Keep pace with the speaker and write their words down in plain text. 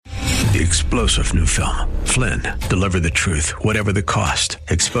The explosive new film, Flynn, deliver the truth, whatever the cost,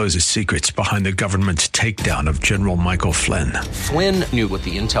 exposes secrets behind the government's takedown of General Michael Flynn. Flynn knew what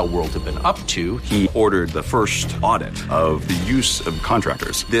the intel world had been up to. He ordered the first audit of the use of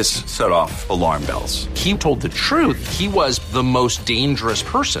contractors. This set off alarm bells. He told the truth. He was the most dangerous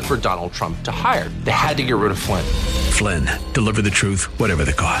person for Donald Trump to hire. They had to get rid of Flynn. Flynn, deliver the truth, whatever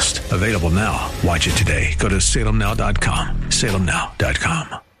the cost. Available now. Watch it today. Go to salemnow.com.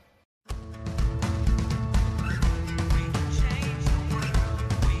 salemnow.com.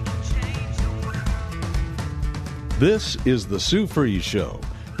 This is the Sue Fries Show,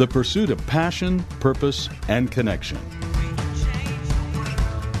 the pursuit of passion, purpose, and connection.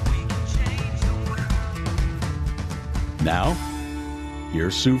 Now,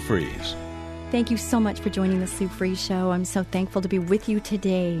 here's Sue Fries. Thank you so much for joining the Sue Fries Show. I'm so thankful to be with you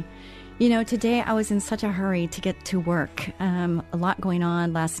today. You know, today I was in such a hurry to get to work. A lot going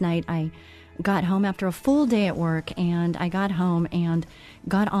on. Last night I got home after a full day at work, and I got home and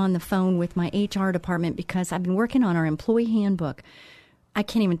got on the phone with my HR department because I've been working on our employee handbook. I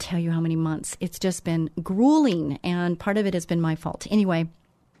can't even tell you how many months. It's just been grueling, and part of it has been my fault. Anyway,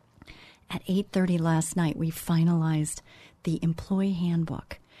 at 8:30 last night, we finalized the employee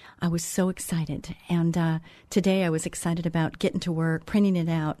handbook. I was so excited, and today I was excited about getting to work, printing it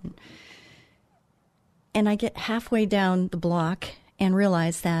out. And I get halfway down the block and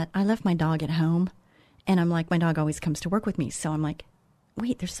realize that I left my dog at home. And I'm like, my dog always comes to work with me. So I'm like,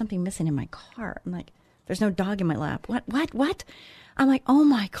 wait, there's something missing in my car. I'm like, there's no dog in my lap. What? I'm like, oh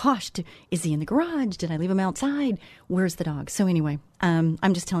my gosh, is he in the garage? Did I leave him outside? Where's the dog? So anyway, I'm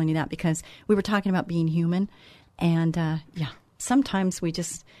just telling you that because we were talking about being human. And sometimes we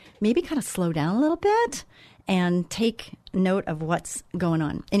just maybe kind of slow down a little bit and take note of what's going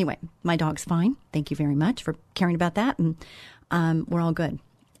on. Anyway, my dog's fine. Thank you very much for caring about that. And we're all good.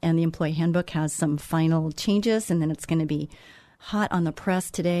 And the employee handbook has some final changes, and then it's going to be hot on the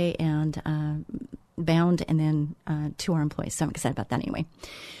press today and bound and then to our employees. So I'm excited about that anyway.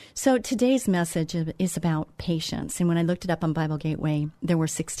 So today's message is about patience. And when I looked it up on Bible Gateway, there were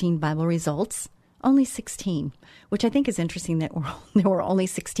 16 Bible results. Only 16, which I think is interesting that there were only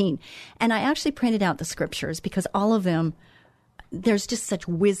 16. And I actually printed out the scriptures because all of them, there's just such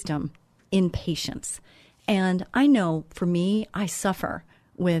wisdom in patience. And I know for me, I suffer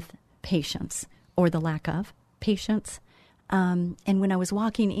with patience or the lack of patience. And when I was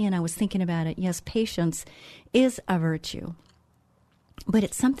walking in, I was thinking about it. Yes, patience is a virtue, but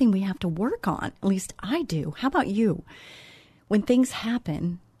it's something we have to work on. At least I do. How about you? When things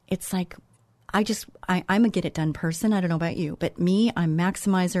happen, it's like, I'm a get-it-done person. I don't know about you, but me, I'm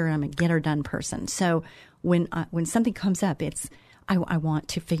maximizer. I'm a get-her-done person. So when something comes up, I want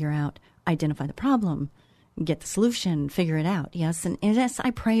to figure out, identify the problem, get the solution, figure it out. Yes, and yes,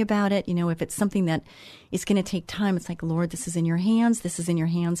 I pray about it. You know, if it's something that is going to take time, it's like, Lord, this is in your hands. This is in your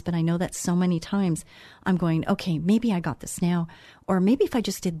hands. But I know that so many times I'm going, okay, maybe I got this now, or maybe if I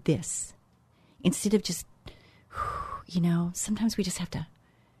just did this instead of just, sometimes we just have to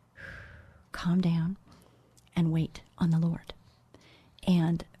calm down and wait on the Lord.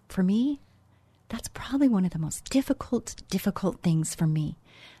 And for me, that's probably one of the most difficult things for me.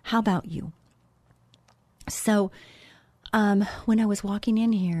 How about you? So when I was walking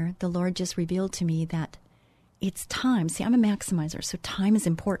in here, the Lord just revealed to me that it's time. See, I'm a maximizer, so time is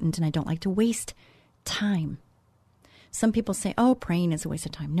important, and I don't like to waste time. Some people say, oh, praying is a waste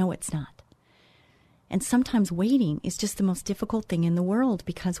of time. No, it's not. And sometimes waiting is just the most difficult thing in the world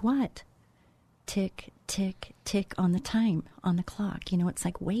because what? Tick, tick, tick on the time, on the clock. It's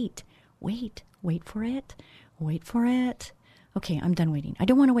like, wait for it. Okay, I'm done waiting. I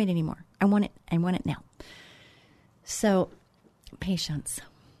don't want to wait anymore. I want it now. So, patience.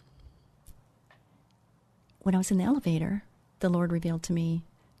 When I was in the elevator, the Lord revealed to me,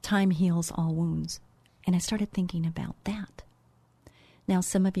 time heals all wounds. And I started thinking about that. Now,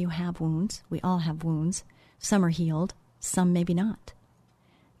 some of you have wounds. We all have wounds. Some are healed, some maybe not.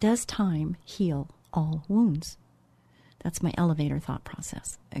 Does time heal all wounds? That's my elevator thought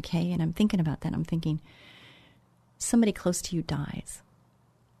process, okay? And I'm thinking about that. I'm thinking, somebody close to you dies.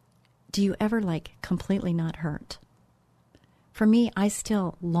 Do you ever, completely not hurt? For me, I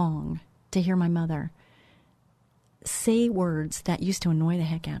still long to hear my mother say words that used to annoy the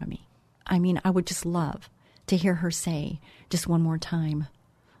heck out of me. I mean, I would just love to hear her say, just one more time,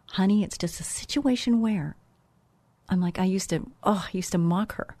 honey, it's just a situation where... I'm like, I used to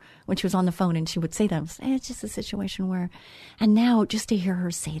mock her when she was on the phone and she would say that. It's just a situation where, and now just to hear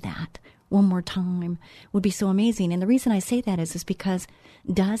her say that one more time would be so amazing. And the reason I say that is because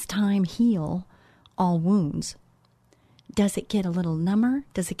does time heal all wounds? Does it get a little number?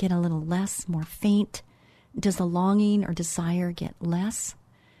 Does it get a little less, more faint? Does the longing or desire get less?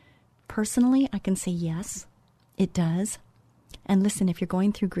 Personally, I can say yes, it does. And listen, if you're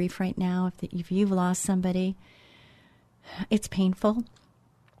going through grief right now, if you've lost somebody, it's painful.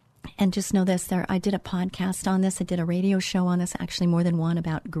 And just know this, I did a podcast on this. I did a radio show on this, actually more than one,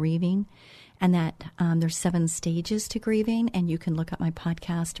 about grieving. And that there's 7 stages to grieving. And you can look up my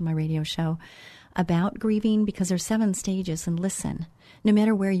podcast or my radio show about grieving, because there's 7 stages. And listen, no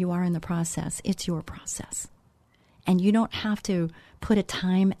matter where you are in the process, it's your process. And you don't have to put a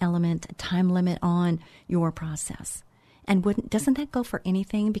time element, a time limit on your process. And doesn't that go for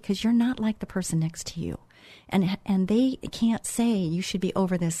anything? Because you're not like the person next to you. And they can't say you should be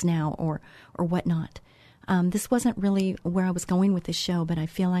over this now or whatnot. This wasn't really where I was going with the show, but I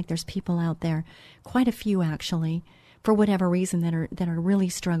feel like there's people out there, quite a few actually, for whatever reason, that are really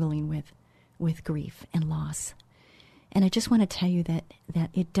struggling with grief and loss. And I just want to tell you that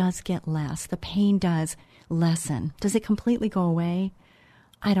it does get less. The pain does lessen. Does it completely go away?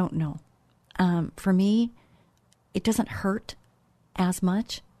 I don't know. For me, it doesn't hurt as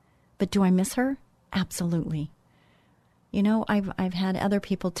much. But do I miss her? Absolutely. You know, I've had other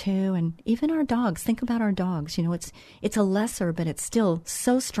people too, and even our dogs. Think about our dogs. You know, it's a lesser, but it's still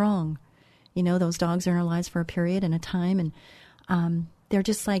so strong. You know, those dogs are in our lives for a period and a time, and they're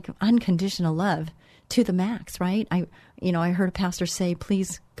just like unconditional love to the max, right? I heard a pastor say,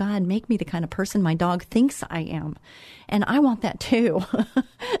 "Please, God, make me the kind of person my dog thinks I am," and I want that too.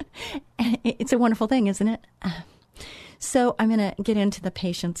 It's a wonderful thing, isn't it? So I'm going to get into the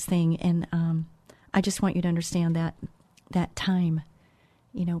patience thing, and I just want you to understand that time,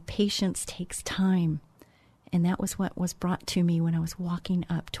 you know, patience takes time. And that was what was brought to me when I was walking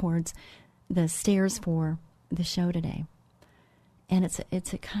up towards the stairs for the show today. And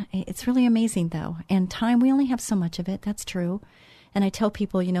it's really amazing, though. And time, we only have so much of it. That's true. And I tell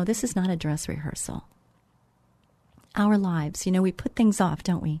people, you know, this is not a dress rehearsal. Our lives, you know, we put things off,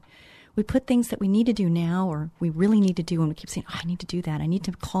 don't we? We put things that we need to do now, or we really need to do, and we keep saying, I need to do that. I need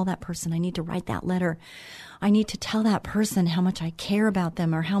to call that person. I need to write that letter. I need to tell that person how much I care about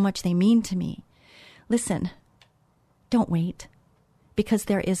them or how much they mean to me. Listen, don't wait, because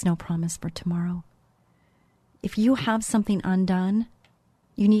there is no promise for tomorrow. If you have something undone,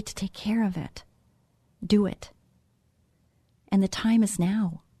 you need to take care of it. Do it. And the time is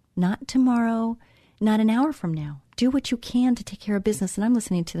now, not tomorrow, not an hour from now. Do what you can to take care of business. And I'm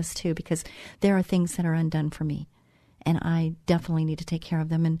listening to this too, because there are things that are undone for me. And I definitely need to take care of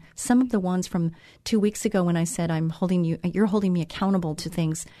them. And some of the ones from 2 weeks ago when I said you're holding me accountable to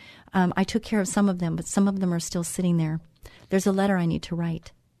things, I took care of some of them, but some of them are still sitting there. There's a letter I need to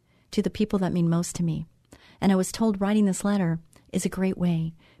write to the people that mean most to me. And I was told writing this letter is a great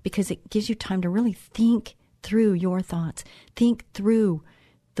way, because it gives you time to really think through your thoughts. Think through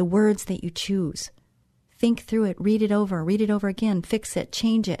the words that you choose. Think through it, read it over again, fix it,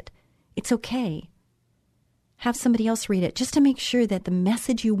 change it. It's okay. Have somebody else read it just to make sure that the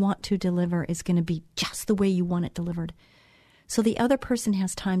message you want to deliver is going to be just the way you want it delivered. So the other person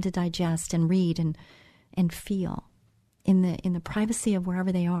has time to digest and read and feel in the privacy of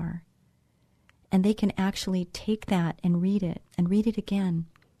wherever they are. And they can actually take that and read it again.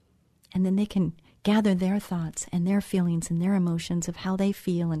 And then they can gather their thoughts and their feelings and their emotions of how they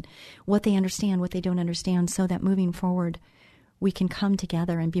feel and what they understand, what they don't understand, so that moving forward, we can come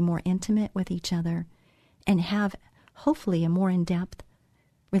together and be more intimate with each other and have, hopefully, a more in-depth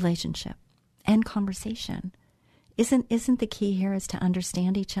relationship and conversation. Isn't the key here is to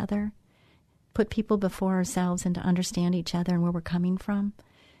understand each other? Put people before ourselves and to understand each other and where we're coming from?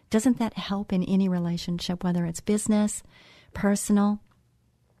 Doesn't that help in any relationship, whether it's business, personal?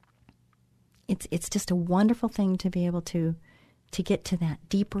 It's just a wonderful thing to be able to get to that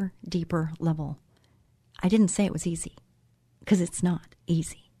deeper level. I didn't say it was easy, because it's not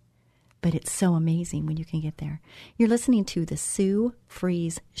easy, but it's so amazing when you can get there. You're listening to the Sue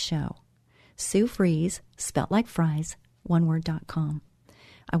Fries Show. Sue Fries, spelt like fries, oneword.com.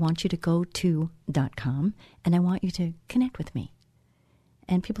 I want you to go to .com, and I want you to connect with me.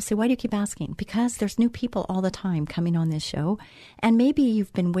 And people say, why do you keep asking? Because there's new people all the time coming on this show. And maybe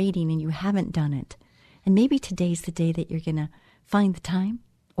you've been waiting and you haven't done it. And maybe today's the day that you're going to find the time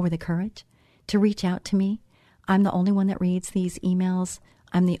or the courage to reach out to me. I'm the only one that reads these emails.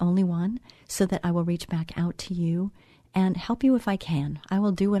 I'm the only one, so that I will reach back out to you and help you if I can. I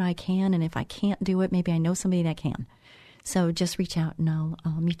will do what I can. And if I can't do it, maybe I know somebody that can. So just reach out and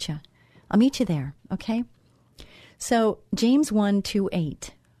I'll meet you. I'll meet you there, okay? So James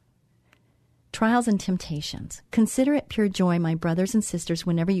 1:28. Trials and temptations. Consider it pure joy, my brothers and sisters,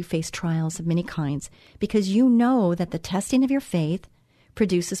 whenever you face trials of many kinds, because you know that the testing of your faith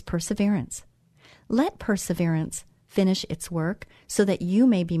produces perseverance. Let perseverance finish its work so that you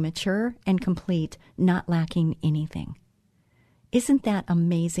may be mature and complete, not lacking anything. Isn't that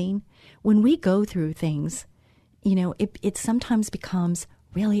amazing? When we go through things, it sometimes becomes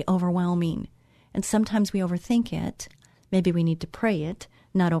really overwhelming. And sometimes we overthink it. Maybe we need to pray it,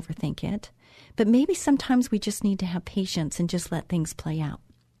 not overthink it. But maybe sometimes we just need to have patience and just let things play out.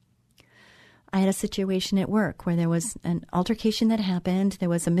 I had a situation at work where there was an altercation that happened. There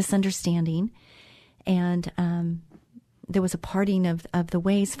was a misunderstanding. And there was a parting of the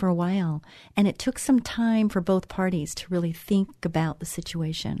ways for a while. And it took some time for both parties to really think about the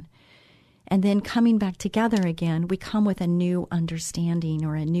situation. And then coming back together again, we come with a new understanding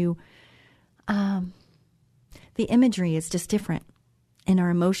or a new... the imagery is just different. And our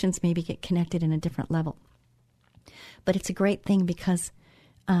emotions maybe get connected in a different level. But it's a great thing because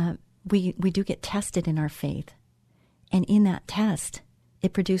we do get tested in our faith. And in that test,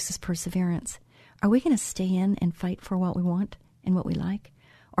 it produces perseverance. Are we going to stay in and fight for what we want and what we like?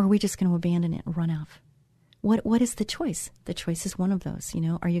 Or are we just going to abandon it and run off? What is the choice? The choice is one of those.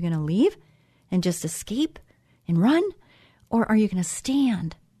 Are you going to leave and just escape and run? Or are you going to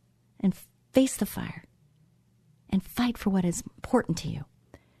stand and face the fire and fight for what is important to you?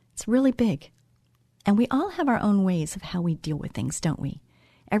 It's really big. And we all have our own ways of how we deal with things, don't we?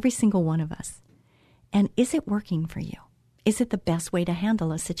 Every single one of us. And is it working for you? Is it the best way to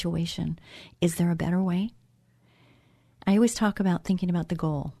handle a situation? Is there a better way? I always talk about thinking about the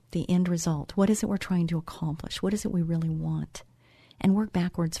goal, the end result. What is it we're trying to accomplish? What is it we really want? And work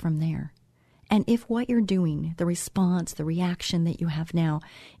backwards from there. And if what you're doing, the response, the reaction that you have now,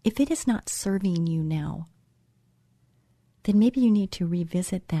 if it is not serving you now, then maybe you need to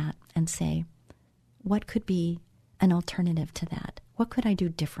revisit that and say, what could be an alternative to that? What could I do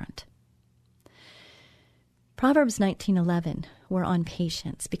different? Proverbs 19:11, we're on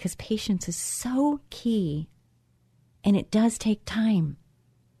patience because patience is so key and it does take time.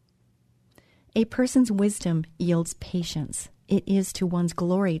 A person's wisdom yields patience. It is to one's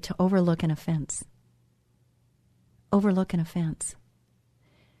glory to overlook an offense. Overlook an offense.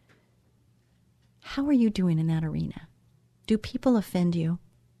 How are you doing in that arena? Do people offend you?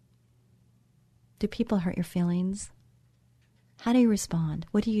 Do people hurt your feelings? How do you respond?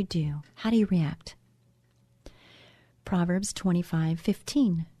 What do you do? How do you react? Proverbs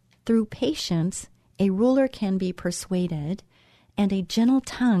 25:15. Through patience, a ruler can be persuaded, and a gentle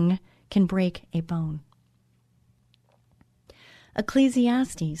tongue can break a bone.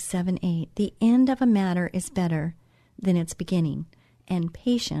 Ecclesiastes 7:8. The end of a matter is better than its beginning, and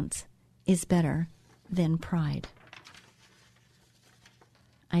patience is better than pride.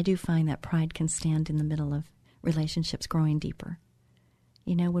 I do find that pride can stand in the middle of relationships growing deeper.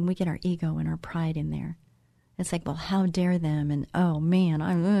 When we get our ego and our pride in there, it's like, well, how dare them? And, oh, man,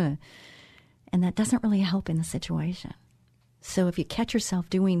 and that doesn't really help in the situation. So if you catch yourself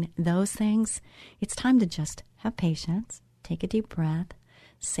doing those things, it's time to just have patience, take a deep breath,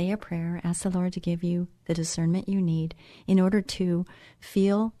 say a prayer, ask the Lord to give you the discernment you need in order to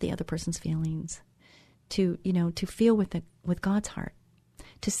feel the other person's feelings, to feel with God's heart,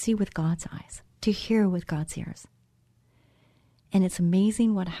 to see with God's eyes, to hear with God's ears. And it's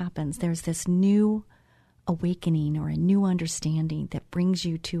amazing what happens. There's this new awakening or a new understanding that brings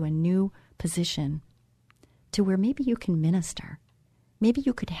you to a new position to where maybe you can minister. Maybe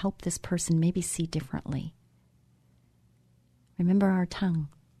you could help this person maybe see differently. Remember our tongue.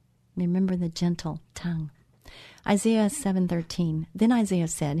 Remember the gentle tongue. Isaiah 7:13. Then Isaiah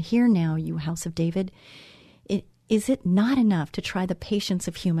said, "Hear now, you house of David. Is it not enough to try the patience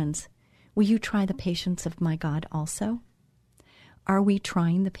of humans? Will you try the patience of my God also?" Are we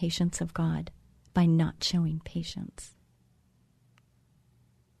trying the patience of God by not showing patience?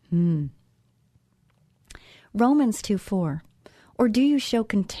 Romans 2:4. Or do you show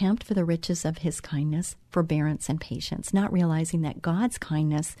contempt for the riches of his kindness, forbearance, and patience, not realizing that God's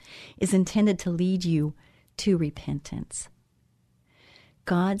kindness is intended to lead you to repentance?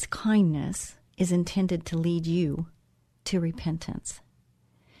 God's kindness is intended to lead you to repentance.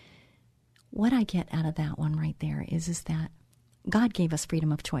 What I get out of that one right there is that God gave us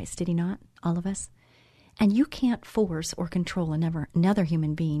freedom of choice, did he not? All of us. And you can't force or control another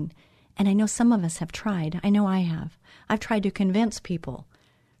human being. And I know some of us have tried. I know I have. I've tried to convince people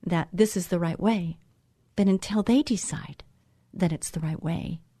that this is the right way. But until they decide that it's the right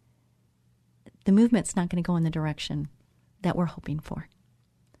way, the movement's not going to go in the direction that we're hoping for.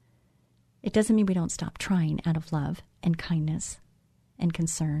 It doesn't mean we don't stop trying out of love and kindness and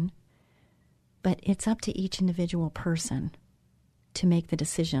concern. But it's up to each individual person to make the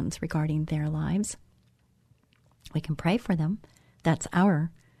decisions regarding their lives. We can pray for them. That's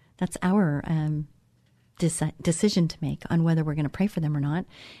our decision to make on whether we're going to pray for them or not.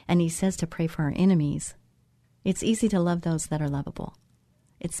 And he says to pray for our enemies. It's easy to love those that are lovable.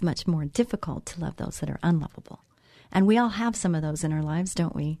 It's much more difficult to love those that are unlovable. And we all have some of those in our lives,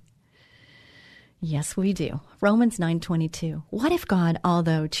 don't we? Yes, we do. Romans 9:22. What if God,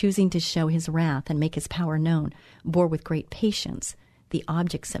 although choosing to show his wrath and make his power known, bore with great patience the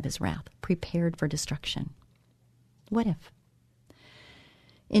objects of his wrath, prepared for destruction? What if?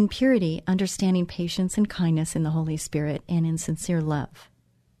 In purity, understanding patience and kindness in the Holy Spirit and in sincere love.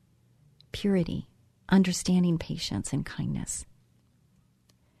 Purity, understanding patience and kindness.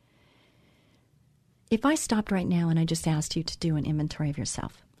 If I stopped right now and I just asked you to do an inventory of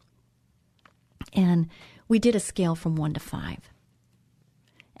yourself, and we did a scale from 1 to 5,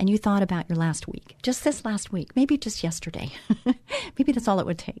 and you thought about your last week, just this last week, maybe just yesterday, maybe that's all it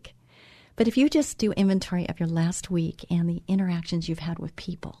would take. But if you just do inventory of your last week and the interactions you've had with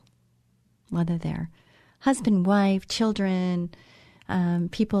people, whether they're husband, wife, children,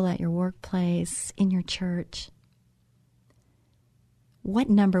 people at your workplace, in your church, what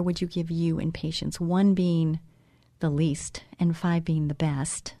number would you give you in patience? 1 being the least and 5 being the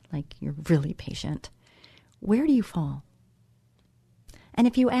best, like you're really patient. Where do you fall? And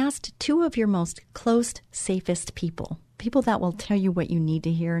if you asked 2 of your most close, safest people that will tell you what you need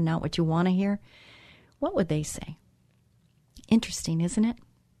to hear, not what you want to hear, what would they say? Interesting, isn't it?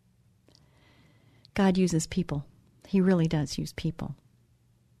 God uses people. He really does use people.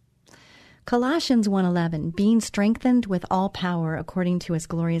 Colossians 1:11, being strengthened with all power according to his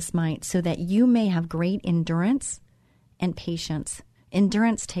glorious might, so that you may have great endurance and patience.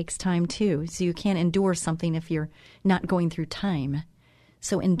 Endurance takes time too, so you can't endure something if you're not going through time.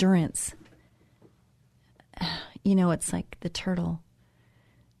 So endurance, it's like the turtle.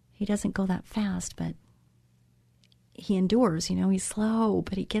 He doesn't go that fast, but he endures, he's slow,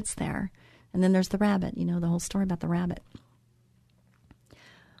 but he gets there. And then there's the rabbit, the whole story about the rabbit.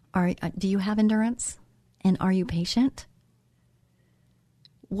 Do you have endurance? And are you patient?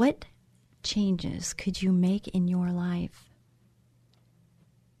 What changes could you make in your life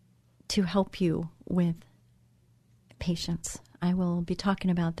to help you with patience? I will be talking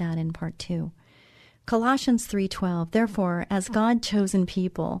about that in part 2. Colossians 3:12, therefore, as God-chosen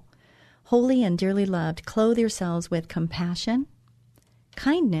people, holy and dearly loved, clothe yourselves with compassion,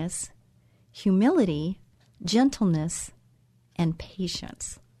 kindness, humility, gentleness, and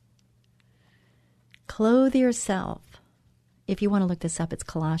patience. Clothe yourself. If you want to look this up, it's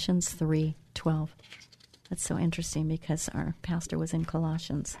Colossians 3:12. That's so interesting because our pastor was in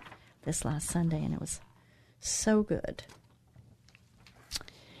Colossians this last Sunday, and it was so good.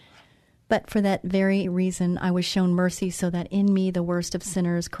 But for that very reason, I was shown mercy so that in me, the worst of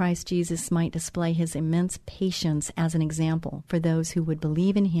sinners, Christ Jesus might display his immense patience as an example for those who would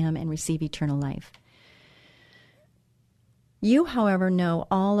believe in him and receive eternal life. You, however, know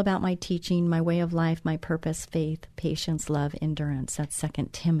all about my teaching, my way of life, my purpose, faith, patience, love, endurance. That's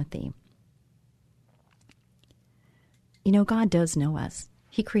 2 Timothy. God does know us.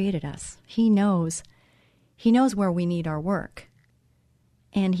 He created us. He knows where we need our work.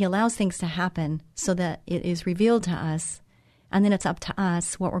 And he allows things to happen so that it is revealed to us, and then it's up to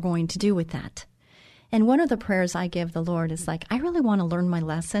us what we're going to do with that. And one of the prayers I give the Lord is I really want to learn my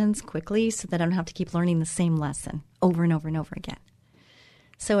lessons quickly so that I don't have to keep learning the same lesson over and over and over again.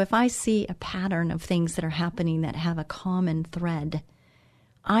 So if I see a pattern of things that are happening that have a common thread,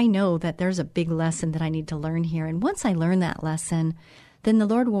 I know that there's a big lesson that I need to learn here. And once I learn that lesson, then the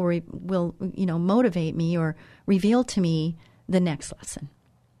Lord will motivate me or reveal to me the next lesson.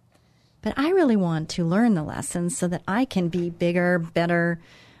 But I really want to learn the lessons so that I can be bigger, better,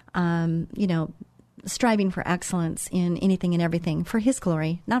 striving for excellence in anything and everything for his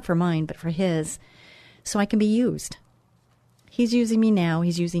glory, not for mine, but for his, so I can be used. He's using me now.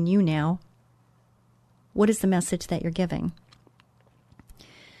 He's using you now. What is the message that you're giving?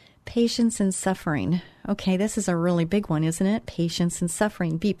 Patience and suffering. Okay, this is a really big one, isn't it? Patience and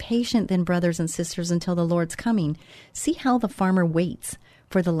suffering. Be patient then, brothers and sisters, until the Lord's coming. See how the farmer waits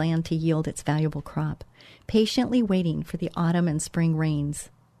for the land to yield its valuable crop, patiently waiting for the autumn and spring rains.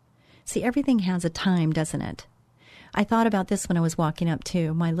 See, everything has a time, doesn't it? I thought about this when I was walking up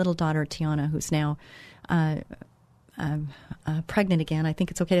to my little daughter, Tiana, who's now pregnant again. I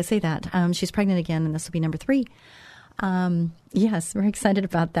think it's okay to say that. She's pregnant again, and this will be number 3. Yes, we're excited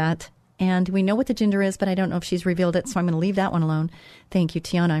about that. And we know what the gender is, but I don't know if she's revealed it, so I'm going to leave that one alone. Thank you,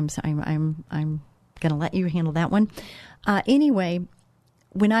 Tiana. I'm going to let you handle that one. Anyway,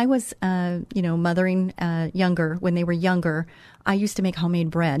 when I was, mothering when they were younger, I used to make homemade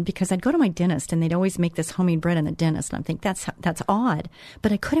bread because I'd go to my dentist and they'd always make this homemade bread in the dentist. And I think that's odd.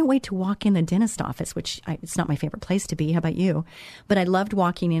 But I couldn't wait to walk in the dentist office, it's not my favorite place to be. How about you? But I loved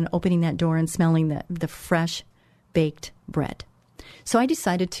walking in, opening that door and smelling the fresh baked bread. So I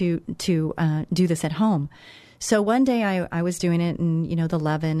decided to do this at home. So one day I was doing it, and, the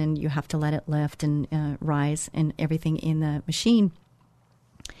leaven, and you have to let it lift and rise and everything in the machine.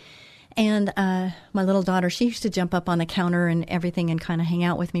 And my little daughter, she used to jump up on the counter and everything and kind of hang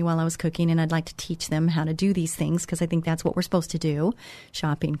out with me while I was cooking. And I'd like to teach them how to do these things because I think that's what we're supposed to do.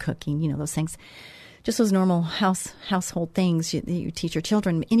 Shopping, cooking, those things. Just those normal household things you teach your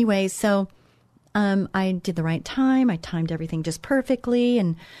children. Anyway, so I did the right time. I timed everything just perfectly.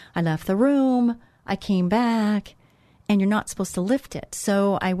 And I left the room. I came back. And you're not supposed to lift it.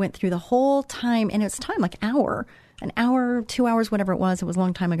 So I went through the whole time. And it's time, like an hour, 2 hours, whatever it was. It was a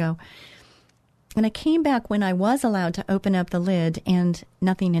long time ago. And I came back when I was allowed to open up the lid and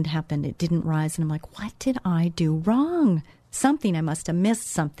nothing had happened. It didn't rise. And I'm like, what did I do wrong? Something. I must have missed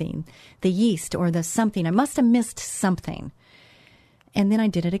something. The yeast or the something. I must have missed something. And then I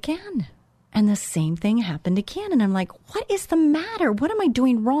did it again. And the same thing happened again. And I'm like, what is the matter? What am I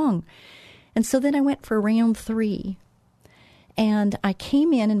doing wrong? And so then I went for round 3. And I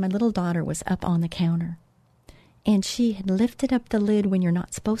came in and my little daughter was up on the counter. And she had lifted up the lid when you're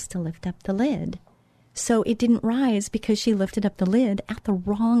not supposed to lift up the lid. So it didn't rise because she lifted up the lid at the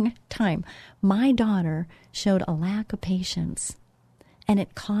wrong time. My daughter showed a lack of patience, and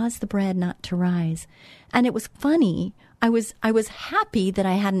it caused the bread not to rise. And it was funny. I was happy that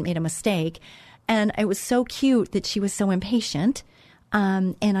I hadn't made a mistake, and it was so cute that she was so impatient.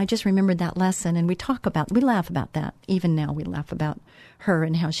 And I just remembered that lesson, and we laugh about that. Even now we laugh about her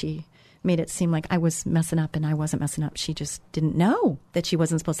and how she made it seem like I was messing up, and I wasn't messing up. She just didn't know that she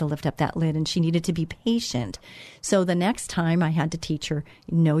wasn't supposed to lift up that lid, and she needed to be patient. So the next time I had to teach her,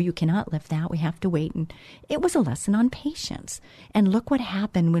 no, you cannot lift that. We have to wait. And it was a lesson on patience. And look what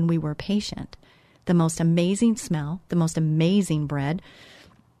happened when we were patient. The most amazing smell, the most amazing bread.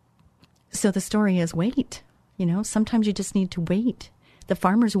 So the story is wait. Sometimes you just need to wait. The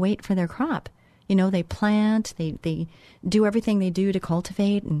farmers wait for their crop. They plant, they do everything they do to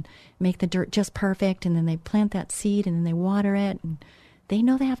cultivate and make the dirt just perfect, and then they plant that seed, and then they water it, and they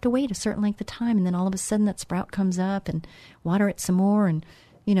know they have to wait a certain length of time, and then all of a sudden that sprout comes up and water it some more, and,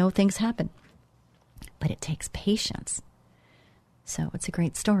 things happen. But it takes patience. So it's a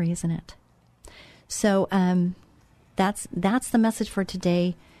great story, isn't it? So that's the message for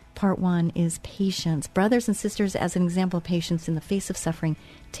today. Part 1 is patience. Brothers and sisters, as an example of patience in the face of suffering,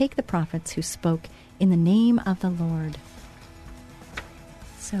 take the prophets who spoke in the name of the Lord.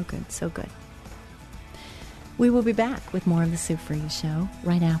 So good, so good. We will be back with more of the Sue Fries Show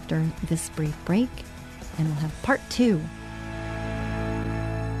right after this brief break, and we'll have part 2.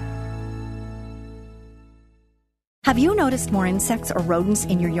 Have you noticed more insects or rodents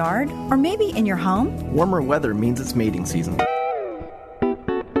in your yard, or maybe in your home? Warmer weather means it's mating season.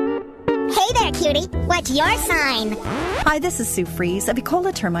 Cutie, what's your sign? Hi, this is Sue Fries of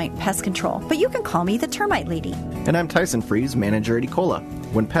Ecola Termite Pest Control, but you can call me the Termite Lady. And I'm Tyson Fries, manager at Ecola.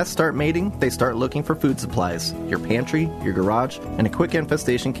 When pests start mating, they start looking for food supplies. Your pantry, your garage, and a quick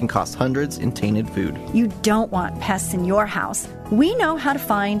infestation can cost hundreds in tainted food. You don't want pests in your house. We know how to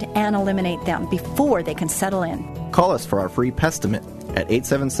find and eliminate them before they can settle in. Call us for our free Pestimate at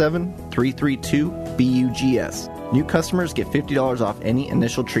 877-332-BUGS. New customers get $50 off any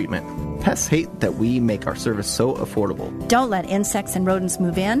initial treatment. Pests hate that we make our service so affordable. Don't let insects and rodents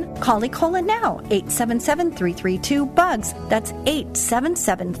move in. Call Ecola now, 877-332-BUGS. That's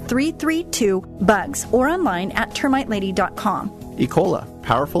 877-332-BUGS. Or online at termitelady.com. Ecola,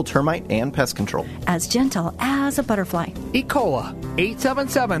 powerful termite and pest control. As gentle as a butterfly. Ecola,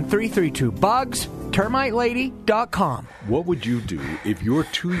 877-332-BUGS. termitelady.com. What would you do if your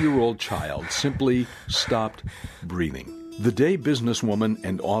 2-year-old child simply stopped breathing? The day businesswoman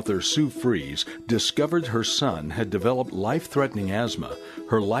and author Sue Fries discovered her son had developed life-threatening asthma,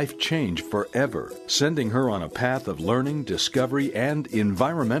 her life changed forever, sending her on a path of learning, discovery, and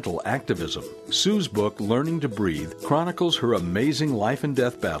environmental activism. Sue's book, Learning to Breathe, chronicles her amazing life and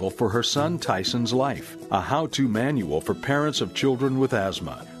death battle for her son Tyson's life, a how-to manual for parents of children with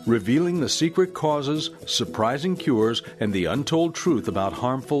asthma. revealing the secret causes, surprising cures, and the untold truth about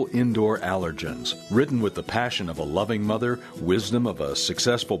harmful indoor allergens. Written with the passion of a loving mother, wisdom of a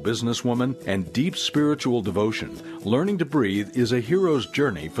successful businesswoman, and deep spiritual devotion, Learning to Breathe is a hero's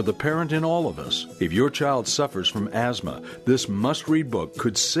journey for the parent in all of us. If your child suffers from asthma, this must-read book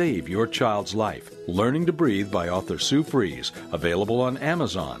could save your child's life. Learning to Breathe by author Sue Fries, available on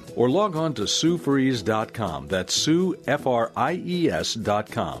Amazon, or log on to SueFries.com. That's Sue,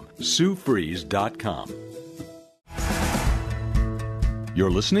 Fries.com. SueFries.com.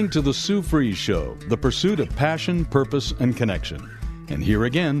 You're listening to The Sue Fries Show, the pursuit of passion, purpose, and connection. And here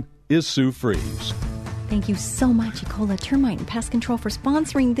again is Sue Fries. Thank you so much, Ecola Termite and Pest Control, for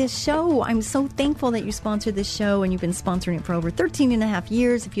sponsoring this show. I'm so thankful that you sponsored this show, and you've been sponsoring it for over 13 and a half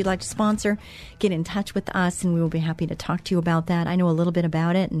years. If you'd like to sponsor, get in touch with us, and we will be happy to talk to you about that. I know a little bit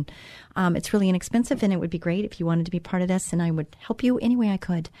about it, and it's really inexpensive, and it would be great if you wanted to be part of this, and I would help you any way I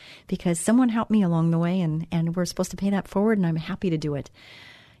could, because someone helped me along the way, and we're supposed to pay that forward, and I'm happy to do it.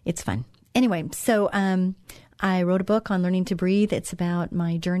 It's fun. Anyway, so I wrote a book on learning to breathe. It's about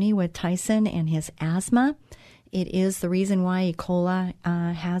my journey with Tyson and his asthma. It is the reason why Ecola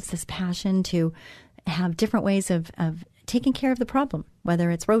has this passion to have different ways of taking care of the problem,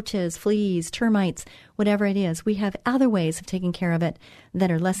 whether it's roaches, fleas, termites, whatever it is. We have other ways of taking care of it that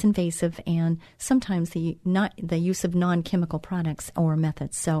are less invasive, and sometimes the use of non-chemical products or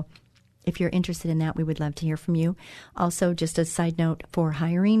methods. So if you're interested in that, we would love to hear from you. Also, just a side note for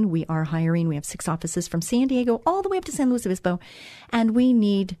hiring, we are hiring. We have 6 offices from San Diego all the way up to San Luis Obispo, and we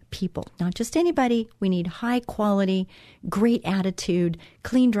need people, not just anybody. We need high quality, great attitude,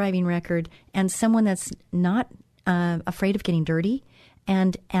 clean driving record, and someone that's not afraid of getting dirty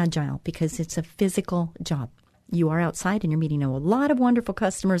and agile, because it's a physical job. You are outside and you're meeting a lot of wonderful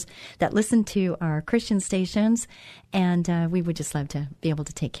customers that listen to our Christian stations, and we would just love to be able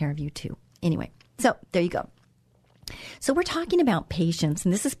to take care of you too. Anyway, so there you go. So we're talking about patience,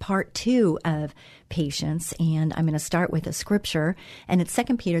 and this is part 2 of patience, and I'm going to start with a scripture, and it's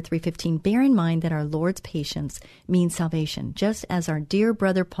 2 Peter 3:15. Bear in mind that our Lord's patience means salvation, just as our dear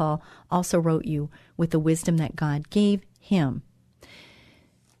brother Paul also wrote you with the wisdom that God gave him.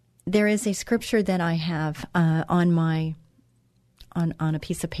 There is a scripture that I have on a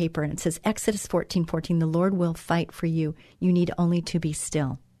piece of paper, and it says, Exodus 14:14, the Lord will fight for you. You need only to be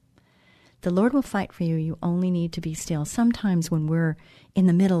still. The Lord will fight for you. You only need to be still. Sometimes when we're in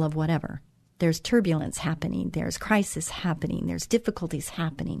the middle of whatever, there's turbulence happening, there's crisis happening, there's difficulties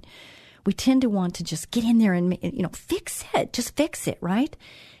happening, we tend to want to just get in there and, fix it. Just fix it, right?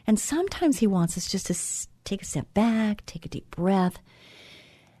 And sometimes he wants us just to take a step back, take a deep breath,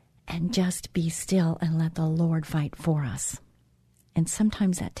 and just be still and let the Lord fight for us. And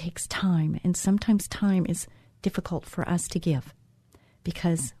sometimes that takes time, and sometimes time is difficult for us to give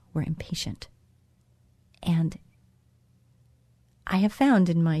because we're impatient. And I have found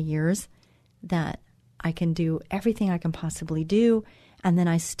in my years that I can do everything I can possibly do, and then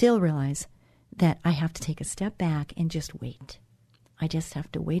I still realize that I have to take a step back and just wait. I just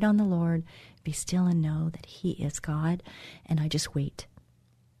have to wait on the Lord, be still and know that He is God, and I just wait.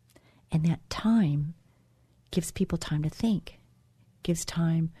 And that time gives people time to think, gives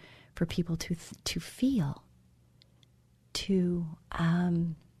time for people to feel, to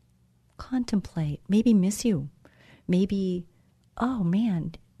contemplate, maybe miss you, maybe, oh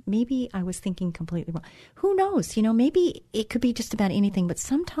man, maybe I was thinking completely wrong. Who knows? Maybe it could be just about anything, but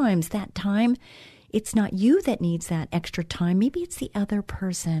sometimes that time, it's not you that needs that extra time. Maybe it's the other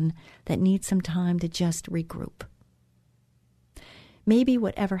person that needs some time to just regroup. Maybe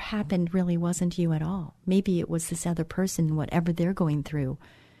whatever happened really wasn't you at all. Maybe it was this other person, whatever they're going through,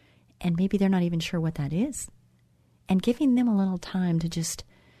 and maybe they're not even sure what that is. And giving them a little time to just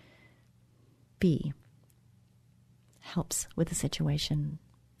be helps with the situation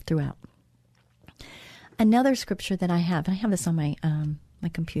throughout. Another scripture that I have, and I have this on my my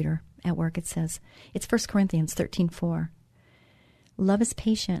computer at work, it says, it's 1 Corinthians 13:4. Love is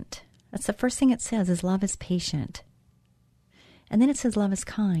patient. That's the first thing it says, is love is patient. And then it says love is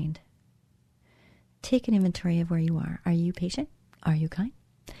kind. Take an inventory of where you are. Are you patient? Are you kind?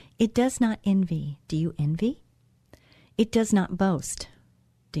 It does not envy. Do you envy? It does not boast.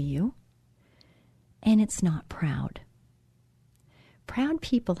 Do you? And it's not proud. Proud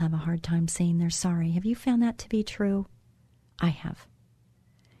people have a hard time saying they're sorry. Have you found that to be true? I have.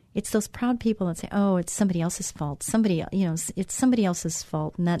 It's those proud people that say, oh, it's somebody else's fault. It's somebody else's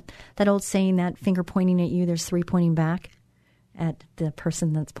fault. And that old saying, that finger pointing at you, there's 3 pointing back at the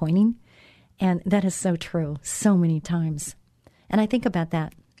person that's pointing. And that is so true so many times. And I think about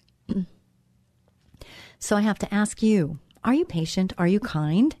that. So I have to ask you, Are you patient? Are you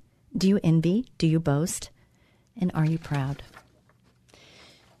kind? Do you envy? Do you boast? And are you proud?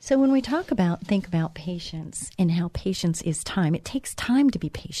 So when we think about patience and how patience is time, it takes time to be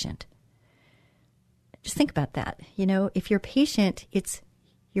patient. Just think about that. You know, if you're patient,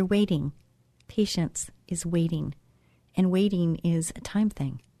 you're waiting. Patience is waiting. And waiting is a time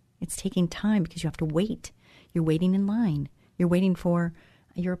thing. It's taking time because you have to wait. You're waiting in line. You're waiting for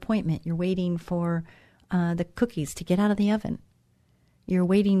your appointment. You're waiting for the cookies to get out of the oven. You're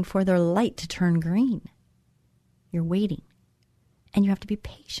waiting for their light to turn green. You're waiting. And you have to be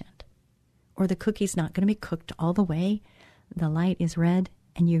patient. Or the cookie's not going to be cooked all the way. The light is red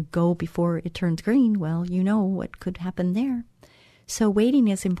and you go before it turns green. Well, you know what could happen there. So waiting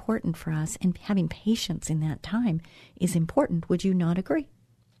is important for us, and having patience in that time is important. Would you not agree?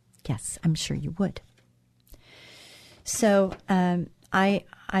 Yes, I'm sure you would. So I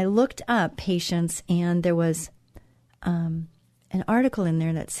looked up patience, and there was an article in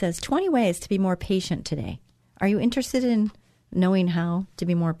there that says 20 ways to be more patient today. Are you interested in knowing how to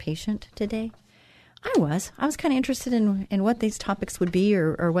be more patient today? I was kind of interested in what these topics would be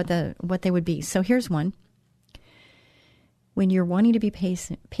or what they would be. So here's one. When you're wanting to be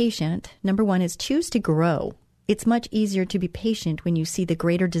patient, number one is choose to grow. It's much easier to be patient when you see the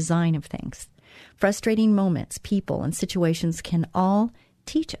greater design of things. Frustrating moments, people, and situations can all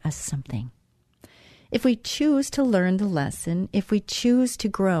teach us something. If we choose to learn the lesson, if we choose to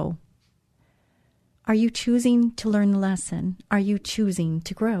grow, are you choosing to learn the lesson? Are you choosing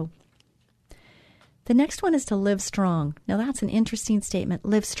to grow? The next one is to live strong. Now that's an interesting statement,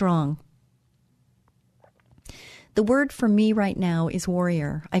 live strong. The word for me right now is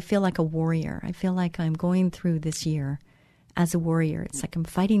warrior. I feel like a warrior. I feel like I'm going through this year as a warrior. It's like I'm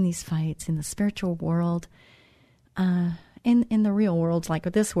fighting these fights in the spiritual world, in the real world,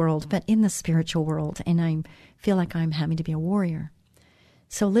 like this world, but in the spiritual world. And I feel like I'm having to be a warrior.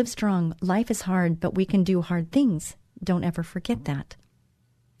 So live strong. Life is hard, but we can do hard things. Don't ever forget that.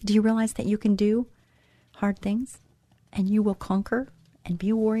 Do you realize that you can do hard things and you will conquer and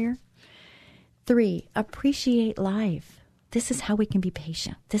be a warrior? 3, appreciate life. This is how we can be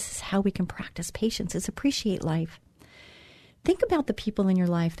patient. This is how we can practice patience, is appreciate life. Think about the people in your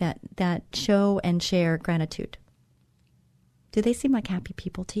life that show and share gratitude. Do they seem like happy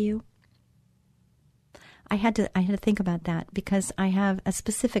people to you? I had to think about that because I have a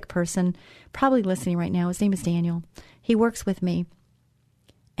specific person probably listening right now. His name is Daniel. He works with me.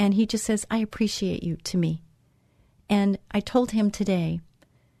 And he just says, I appreciate you to me. And I told him today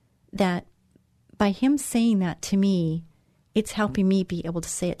that by him saying that to me, it's helping me be able to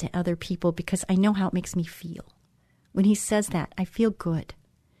say it to other people because I know how it makes me feel. When he says that, I feel good.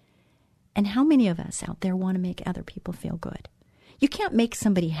 And how many of us out there want to make other people feel good? You can't make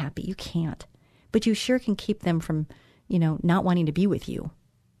somebody happy. You can't. But you sure can keep them from, not wanting to be with you,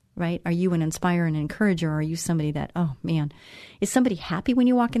 right? Are you an inspirer and encourager, or are you somebody that, oh, man, is somebody happy when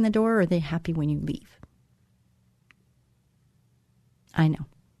you walk in the door, or are they happy when you leave? I know.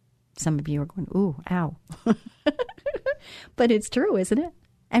 Some of you are going, ooh, ow. But it's true, isn't it?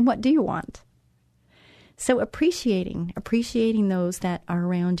 And what do you want? So appreciating those that are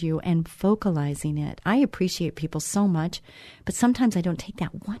around you and vocalizing it. I appreciate people so much, but sometimes I don't take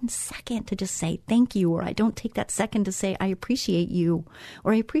that 1 second to just say thank you, or I don't take that second to say I appreciate you,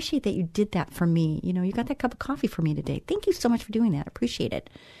 or I appreciate that you did that for me. You got that cup of coffee for me today. Thank you so much for doing that. Appreciate it.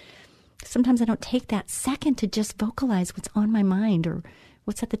 Sometimes I don't take that second to just vocalize what's on my mind or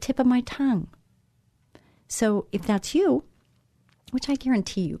what's at the tip of my tongue. So if that's you, which I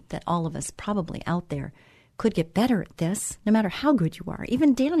guarantee you that all of us probably out there could get better at this, no matter how good you are.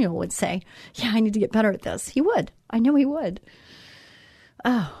 Even Daniel would say, yeah, I need to get better at this. He would. I know he would.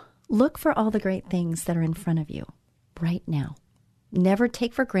 Oh, look for all the great things that are in front of you right now. Never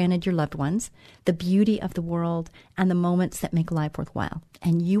take for granted your loved ones, the beauty of the world, and the moments that make life worthwhile.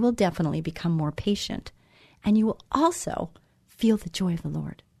 And you will definitely become more patient. And you will also feel the joy of the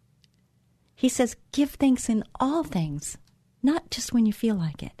Lord. He says, give thanks in all things, not just when you feel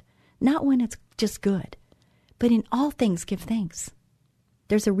like it, not when it's just good, but in all things give thanks.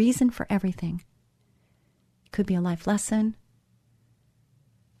 There's a reason for everything. It could be a life lesson.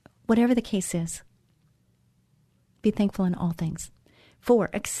 Whatever the case is, be thankful in all things.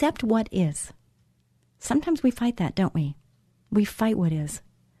 4, accept what is. Sometimes we fight that, don't we? We fight what is.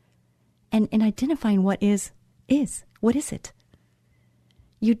 And in identifying what is. What is it?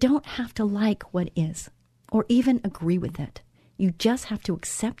 You don't have to like what is or even agree with it. You just have to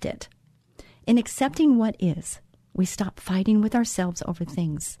accept it. In accepting what is, we stop fighting with ourselves over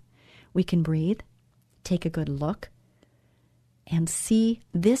things. We can breathe, take a good look, and see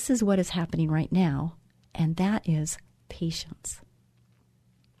this is what is happening right now, and that is patience.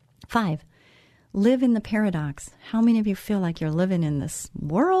 5, live in the paradox. How many of you feel like you're living in this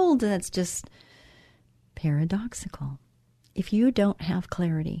world that's just paradoxical? If you don't have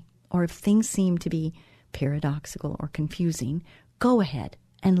clarity, or if things seem to be paradoxical or confusing, go ahead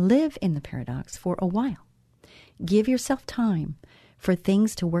and live in the paradox for a while. Give yourself time for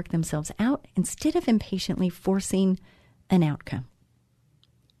things to work themselves out instead of impatiently forcing an outcome.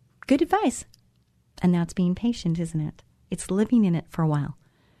 Good advice. And that's being patient, isn't it? It's living in it for a while.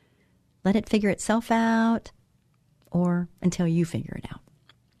 Let it figure itself out, or until you figure it out.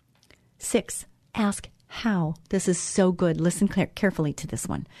 6, ask how. This is so good. Listen carefully to this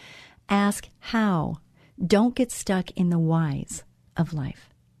one. Ask how. Don't get stuck in the whys of life.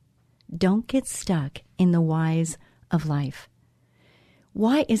 Don't get stuck in the whys of life.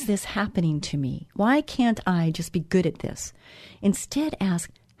 Why is this happening to me? Why can't I just be good at this? Instead, ask,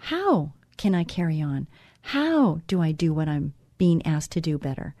 how can I carry on? How do I do what I'm being asked to do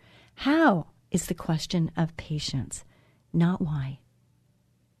better? How is the question of patience, not why.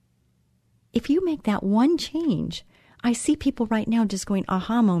 If you make that one change, I see people right now just going,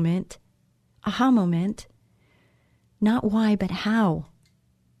 aha moment, not why, but how.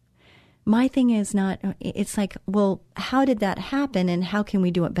 My thing is not, it's like, well, how did that happen and how can we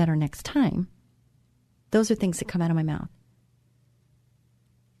do it better next time? Those are things that come out of my mouth.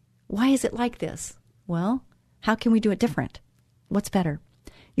 Why is it like this? Well, how can we do it different? What's better?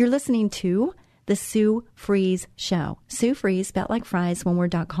 You're listening to The Sue Fries Show. Sue Fries, spelled like fries,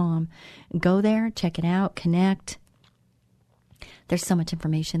 oneword.com. Go there, check it out, connect. There's so much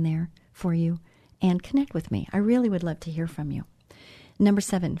information there for you. And connect with me. I really would love to hear from you. Number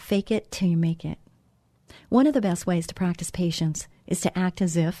 7, fake it till you make it. One of the best ways to practice patience is to act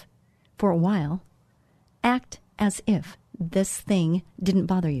as if, for a while, act as if this thing didn't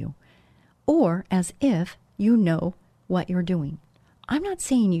bother you, or as if you know what you're doing. I'm not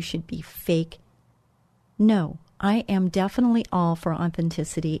saying you should be fake. No, I am definitely all for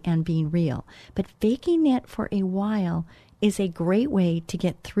authenticity and being real, but faking it for a while is a great way to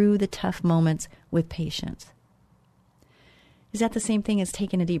get through the tough moments with patience. Is that the same thing as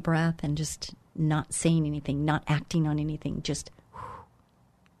taking a deep breath and just not saying anything, not acting on anything, just whew.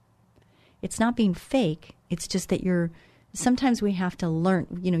 It's not being fake. It's just that sometimes we have to learn,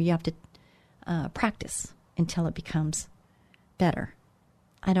 you have to practice until it becomes better.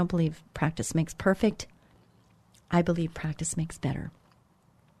 I don't believe practice makes perfect. I believe practice makes better.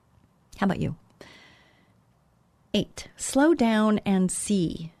 How about you? 8, slow down and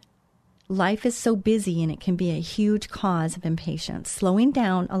see. Life is so busy and it can be a huge cause of impatience. Slowing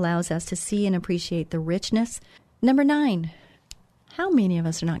down allows us to see and appreciate the richness. Number 9, how many of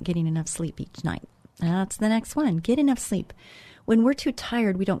us are not getting enough sleep each night? That's the next one. Get enough sleep. When we're too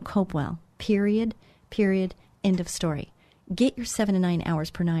tired, we don't cope well. Period, end of story. Get your 7 to 9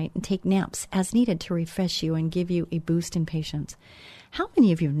 hours per night and take naps as needed to refresh you and give you a boost in patience. How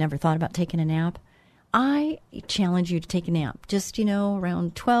many of you have never thought about taking a nap? I challenge you to take a nap. Just,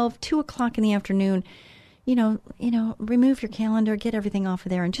 around 2 o'clock in the afternoon, remove your calendar, get everything off of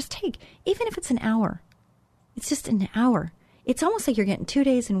there, and just take, even if it's an hour. It's just an hour. It's almost like you're getting 2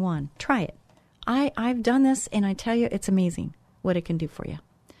 days in one. Try it. I've done this, and I tell you, it's amazing what it can do for you.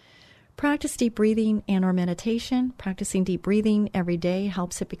 Practice deep breathing and or meditation. Practicing deep breathing every day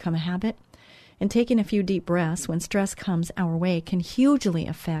helps it become a habit. And taking a few deep breaths when stress comes our way can hugely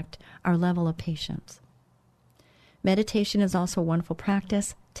affect our level of patience. Meditation is also a wonderful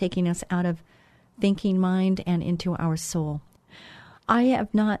practice, taking us out of thinking mind and into our soul. I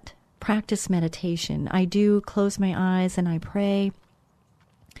have not practiced meditation. I do close my eyes and I pray,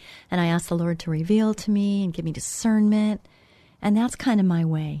 and I ask the Lord to reveal to me and give me discernment. And that's kind of my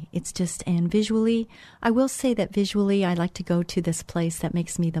way. It's just, and visually, I will say that visually I like to go to this place that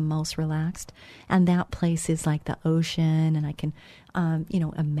makes me the most relaxed. And that place is like the ocean, and I can,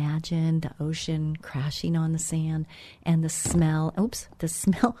 imagine the ocean crashing on the sand and the smell.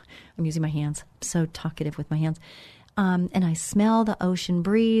 I'm using my hands. I'm so talkative with my hands. And I smell the ocean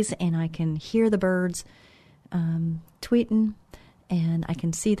breeze, and I can hear the birds tweeting, and I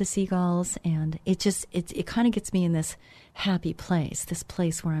can see the seagulls, and it kind of gets me in this happy place, this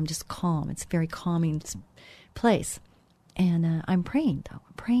place where I'm just calm. It's a very calming place. And I'm praying, though.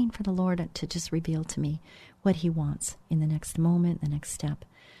 I'm praying for the Lord to just reveal to me what he wants in the next moment, the next step.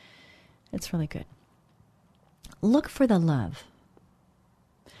 It's really good. Look for the love.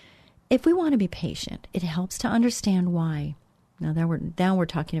 If we want to be patient, it helps to understand why. Now we're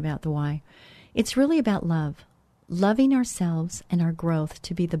talking about the why. It's really about love. Loving ourselves and our growth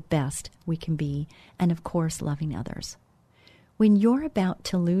to be the best we can be, and of course, loving others. When you're about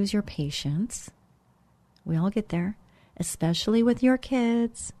to lose your patience, we all get there, especially with your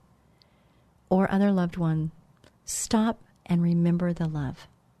kids or other loved one, stop and remember the love.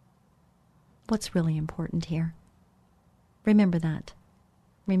 What's really important here? Remember that.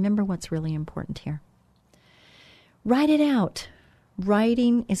 Remember what's really important here. Write it out.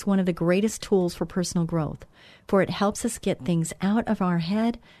 Writing is one of the greatest tools for personal growth, for it helps us get things out of our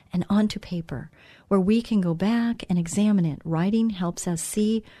head and onto paper, where we can go back and examine it. Writing helps us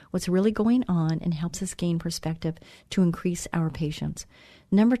see what's really going on and helps us gain perspective to increase our patience.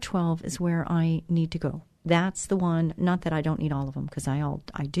 Number 12 is where I need to go. That's the one, not that I don't need all of them, because I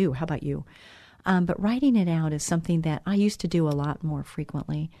do. How about you? But writing it out is something that I used to do a lot more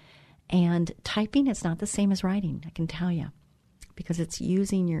frequently. And typing is not the same as writing, I can tell you, because it's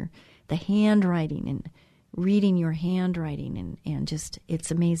using the handwriting and reading your handwriting and just,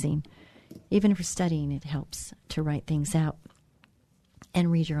 it's amazing. Even for studying, it helps to write things out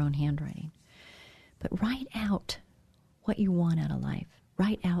and read your own handwriting. But write out what you want out of life.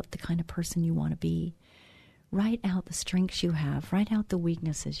 Write out the kind of person you want to be. Write out the strengths you have. Write out the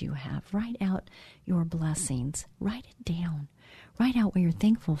weaknesses you have. Write out your blessings. Write it down. Write out what you're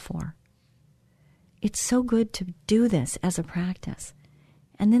thankful for. It's so good to do this as a practice.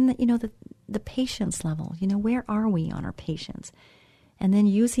 And then, the patience level. Where are we on our patience? And then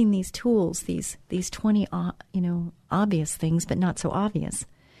using these tools, these 20, obvious things, but not so obvious,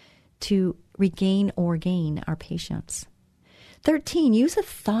 to regain or gain our patience. 13, use a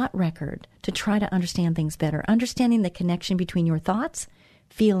thought record to try to understand things better. Understanding the connection between your thoughts,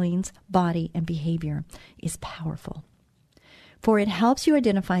 feelings, body, and behavior is powerful. For it helps you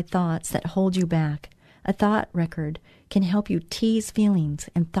identify thoughts that hold you back. A thought record can help you tease feelings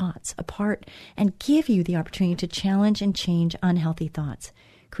and thoughts apart and give you the opportunity to challenge and change unhealthy thoughts,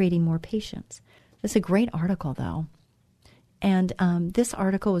 creating more patience. This is a great article, though. And this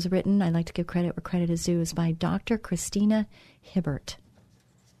article was written, I like to give credit where credit is due, is by Dr. Christina Hibbert.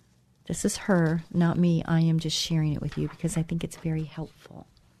 This is her, not me. I am just sharing it with you because I think it's very helpful.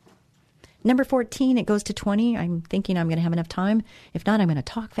 Number 14, it goes to 20. I'm thinking I'm going to have enough time. If not, I'm going to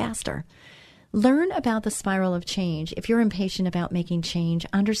talk faster. Learn about the spiral of change. If you're impatient about making change,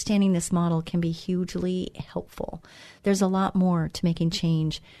 understanding this model can be hugely helpful. There's a lot more to making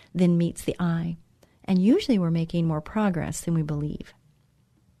change than meets the eye. And usually we're making more progress than we believe.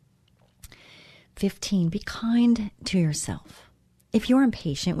 15, be kind to yourself. If you're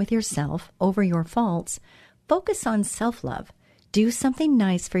impatient with yourself over your faults, focus on self-love. Do something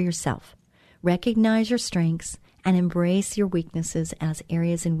nice for yourself. Recognize your strengths and embrace your weaknesses as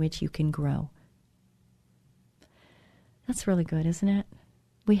areas in which you can grow. That's really good, isn't it?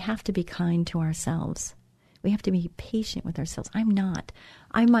 We have to be kind to ourselves. We have to be patient with ourselves. I'm not.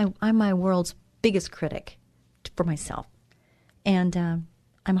 I'm my world's biggest critic for myself. And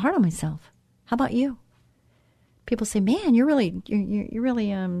I'm hard on myself. How about you? People say, man, you're really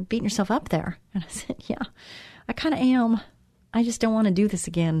beating yourself up there. And I said, yeah, I kind of am. I just don't want to do this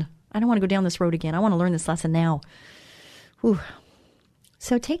again. I don't want to go down this road again. I want to learn this lesson now. Whew.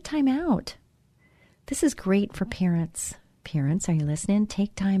 So take time out. This is great for parents. Parents, are you listening?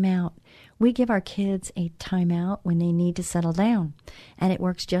 Take time out. We give our kids a time out when they need to settle down, and it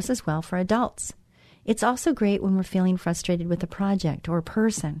works just as well for adults. It's also great when we're feeling frustrated with a project or a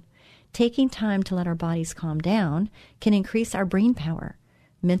person. Taking time to let our bodies calm down can increase our brain power,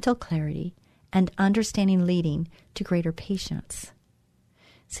 mental clarity, and understanding, leading to greater patience.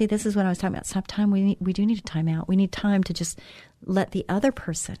 See, this is what I was talking about. Sometimes we do need a time out. We need time to just let the other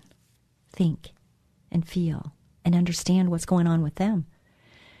person think and feel and understand what's going on with them.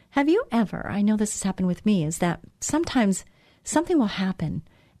 Have you ever, I know this has happened with me, is that sometimes something will happen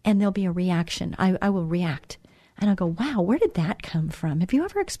and there'll be a reaction. I will react and I'll go, wow, where did that come from? Have you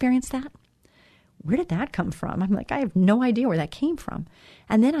ever experienced that? Where did that come from? I'm like, I have no idea where that came from.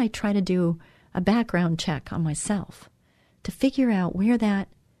 And then I try to do a background check on myself to figure out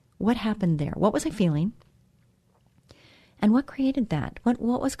what happened there? What was I feeling? And what created that? What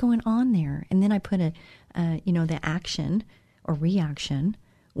was going on there? And then I put the action or reaction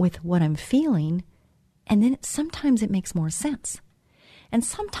with what I'm feeling, and then sometimes it makes more sense. And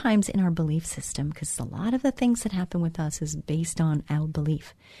sometimes in our belief system, because a lot of the things that happen with us is based on our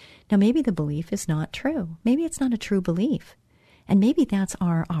belief. Now, maybe the belief is not true. Maybe it's not a true belief. And maybe that's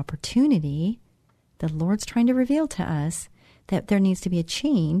our opportunity. The Lord's trying to reveal to us that there needs to be a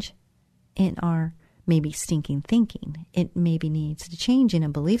change in our maybe stinking thinking. It maybe needs to change in a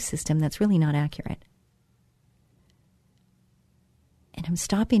belief system that's really not accurate. And I'm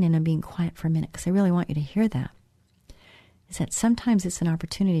stopping and I'm being quiet for a minute because I really want you to hear that. Is that sometimes it's an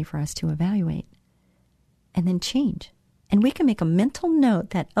opportunity for us to evaluate and then change. And we can make a mental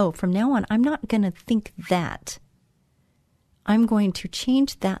note that, from now on, I'm not going to think that. I'm going to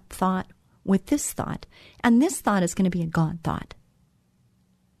change that thought with this thought. And this thought is going to be a God thought.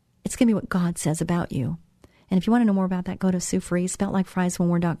 It's going to be what God says about you. And if you want to know more about that, go to Sue Fries,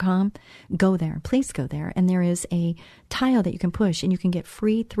 spelledlikefriesoneword.com. Go there. Please go there. And there is a tile that you can push, and you can get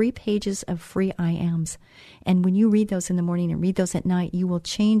free 3 pages of free I ams. And when you read those in the morning and read those at night, you will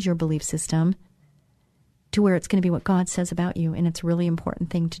change your belief system to where it's going to be what God says about you. And it's a really important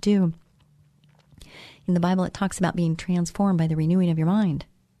thing to do. In the Bible, it talks about being transformed by the renewing of your mind.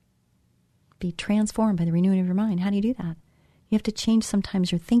 Be transformed by the renewing of your mind. How do you do that? You have to change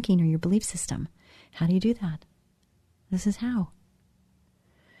sometimes your thinking or your belief system. How do you do that? This is how.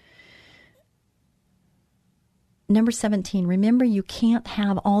 Number 17, remember you can't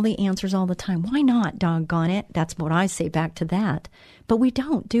have all the answers all the time. Why not, doggone it? That's what I say back to that. But we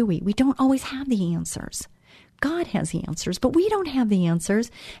don't, do we? We don't always have the answers. God has the answers, but we don't have the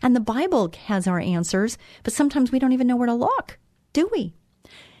answers. And the Bible has our answers, but sometimes we don't even know where to look, do we?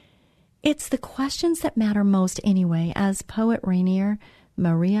 It's the questions that matter most anyway. As poet Rainier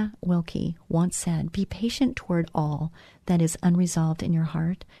Maria Wilkie once said, be patient toward all that is unresolved in your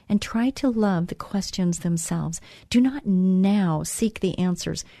heart and try to love the questions themselves. Do not now seek the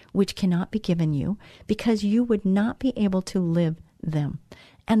answers which cannot be given you because you would not be able to live them.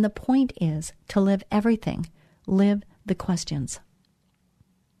 And the point is to live everything. Live the questions.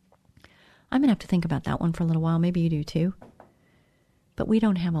 I'm going to have to think about that one for a little while. Maybe you do too. But we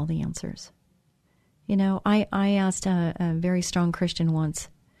don't have all the answers. You know, I asked a very strong Christian once,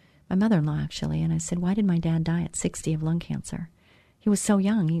 my mother-in-law actually, and I said, why did my dad die at 60 of lung cancer? He was so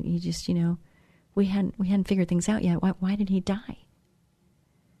young. He just, you know, we hadn't figured things out yet. Why did he die?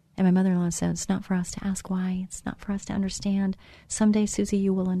 And my mother-in-law said, it's not for us to ask why. It's not for us to understand. Someday, Susie,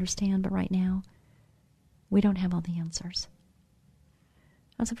 you will understand, but right now, we don't have all the answers.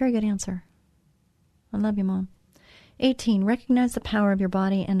 That's a very good answer. I love you, Mom. 18, recognize the power of your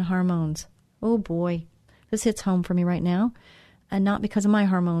body and hormones. Oh, boy. This hits home for me right now. And not because of my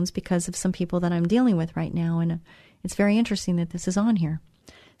hormones, because of some people that I'm dealing with right now. And it's very interesting that this is on here.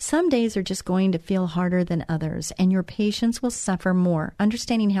 Some days are just going to feel harder than others, and your patients will suffer more.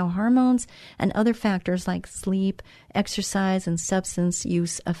 Understanding how hormones and other factors like sleep, exercise, and substance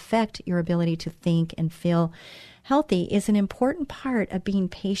use affect your ability to think and feel healthy is an important part of being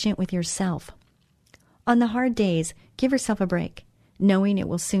patient with yourself. On the hard days, give yourself a break, knowing it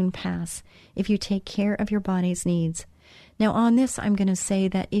will soon pass if you take care of your body's needs. Now, on this, I'm going to say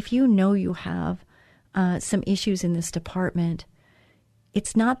that if you know you have some issues in this department,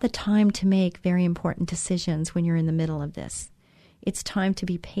 it's not the time to make very important decisions when you're in the middle of this. It's time to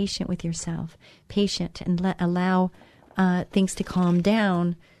be patient with yourself, patient, and allow things to calm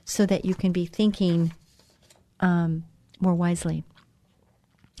down so that you can be thinking more wisely.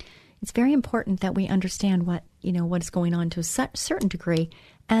 It's very important that we understand what is going on to a certain degree.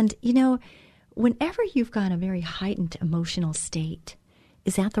 And, whenever you've got a very heightened emotional state,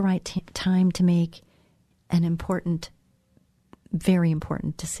 is that the right time to make an important, very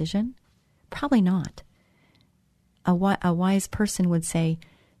important decision? Probably not. A wise person would say,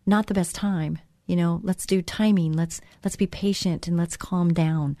 not the best time. Let's do timing. Let's be patient and let's calm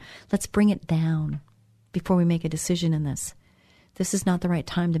down. Let's bring it down before we make a decision in this. This is not the right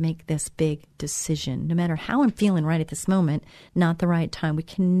time to make this big decision. No matter how I'm feeling right at this moment, not the right time. We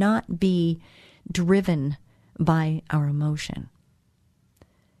cannot be driven by our emotion.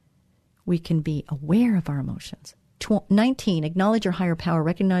 We can be aware of our emotions. 19, acknowledge your higher power.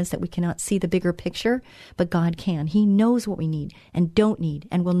 Recognize that we cannot see the bigger picture, but God can. He knows what we need and don't need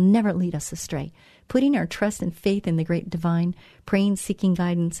and will never lead us astray. Putting our trust and faith in the great divine, praying, seeking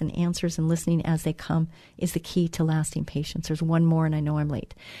guidance and answers and listening as they come is the key to lasting patience. There's one more and I know I'm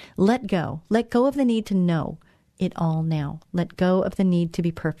late. Let go. Let go of the need to know it all now. Let go of the need to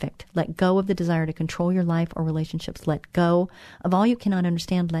be perfect. Let go of the desire to control your life or relationships. Let go of all you cannot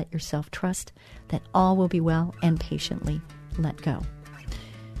understand. Let yourself trust that all will be well and patiently let go.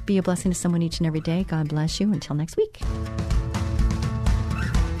 Be a blessing to someone each and every day. God bless you. Until next week.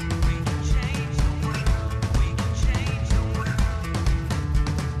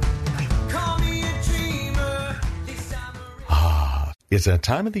 It's that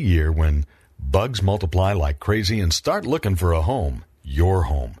time of the year when bugs multiply like crazy and start looking for a home, your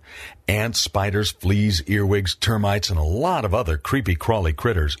home. Ants, spiders, fleas, earwigs, termites, and a lot of other creepy crawly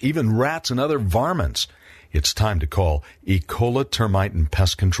critters, even rats and other varmints. It's time to call Ecola Termite and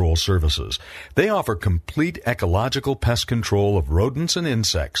Pest Control Services. They offer complete ecological pest control of rodents and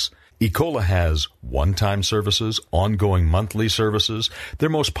insects. Ecola has one-time services, ongoing monthly services, their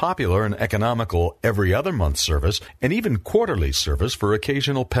most popular and economical every other month service, and even quarterly service for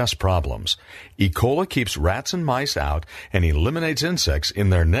occasional pest problems. Ecola keeps rats and mice out and eliminates insects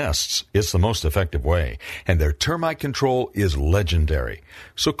in their nests. It's the most effective way, and their termite control is legendary.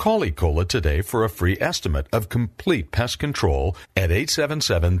 So call Ecola today for a free estimate of complete pest control at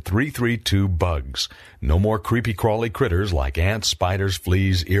 877-332-BUGS. No more creepy crawly critters like ants, spiders,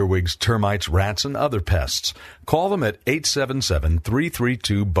 fleas, earwigs, termites, rats, and other pests. Call them at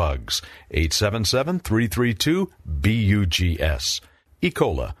 877-332-BUGS. 877-332-BUGS.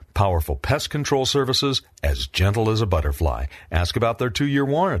 Ecola, powerful pest control services as gentle as a butterfly. Ask about their 2-year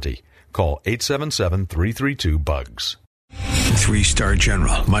warranty. Call 877-332-BUGS. 3-star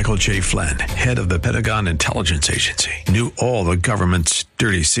General Michael J. Flynn, head of the Pentagon Intelligence Agency, knew all the government's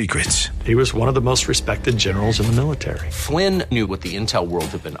dirty secrets. He was one of the most respected generals in the military. Flynn knew what the intel world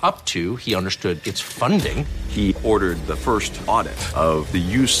had been up to. He understood its funding. He ordered the first audit of the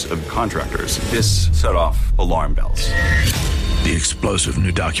use of contractors. This set off alarm bells. The explosive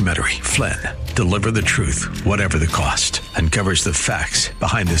new documentary, Flynn, Deliver the Truth, Whatever the Cost, uncovers the facts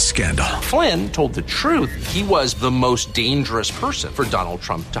behind this scandal. Flynn told the truth. He was the most dangerous person for Donald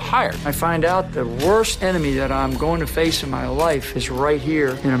Trump to hire. I find out the worst enemy that I'm going to face in my life is right here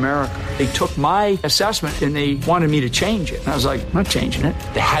in America. They took my assessment and they wanted me to change it. And I was like, I'm not changing it.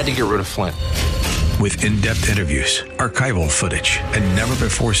 They had to get rid of Flynn. With in-depth interviews, archival footage, and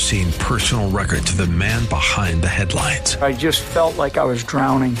never-before-seen personal records of the man behind the headlines. I just felt like I was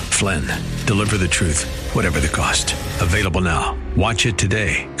drowning. Flynn, Deliver the Truth, Whatever the Cost. Available now. Watch it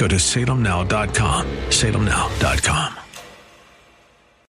today. Go to salemnow.com. salemnow.com.